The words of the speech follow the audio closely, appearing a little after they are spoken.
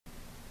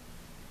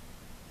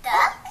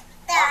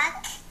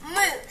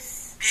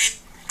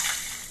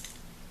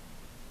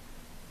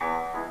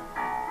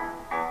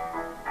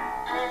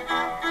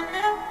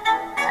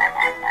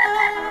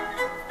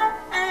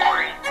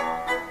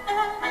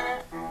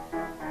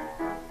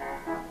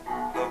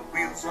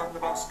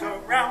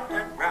round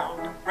and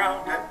round,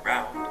 round and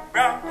round,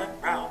 round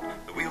and round.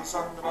 The wheels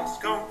on the bus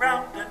go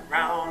round and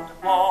round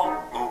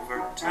all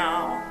over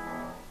town.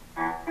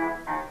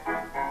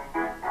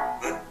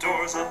 The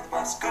doors on the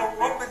bus go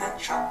open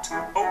and shut,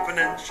 open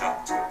and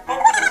shut,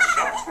 open and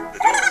shut. The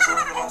doors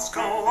on the bus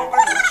go open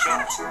and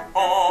shut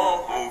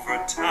all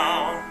over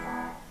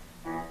town.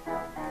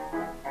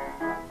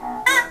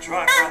 The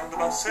driver on the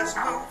bus says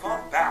move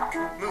on back,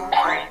 move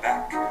on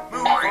back,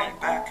 move on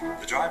back.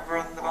 The driver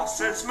on the bus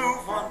says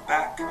move on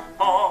back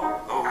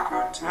all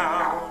over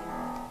town.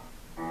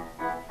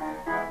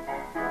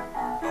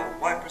 The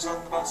wipers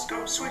on the bus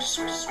go swish,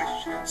 swish, swish,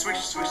 swish,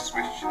 swish,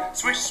 swish,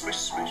 swish, swish,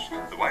 swish.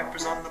 The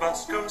wipers on the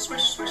bus go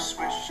swish, swish,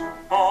 swish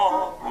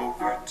all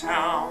over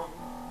town.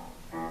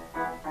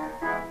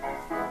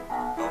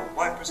 The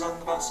wipers on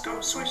the bus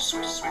go swish,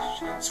 swish, swish,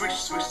 swish,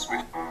 swish,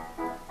 swish.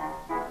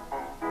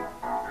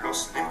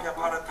 Los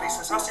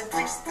limpiaparabrisas hacen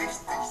tris, tris,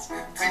 tris,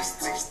 tris,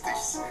 tris,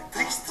 tris,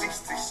 tris, tris,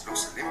 tris.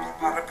 Los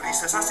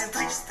limpiaparabrisas hacen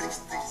tris,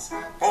 tris, tris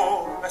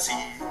por la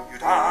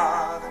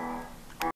ciudad.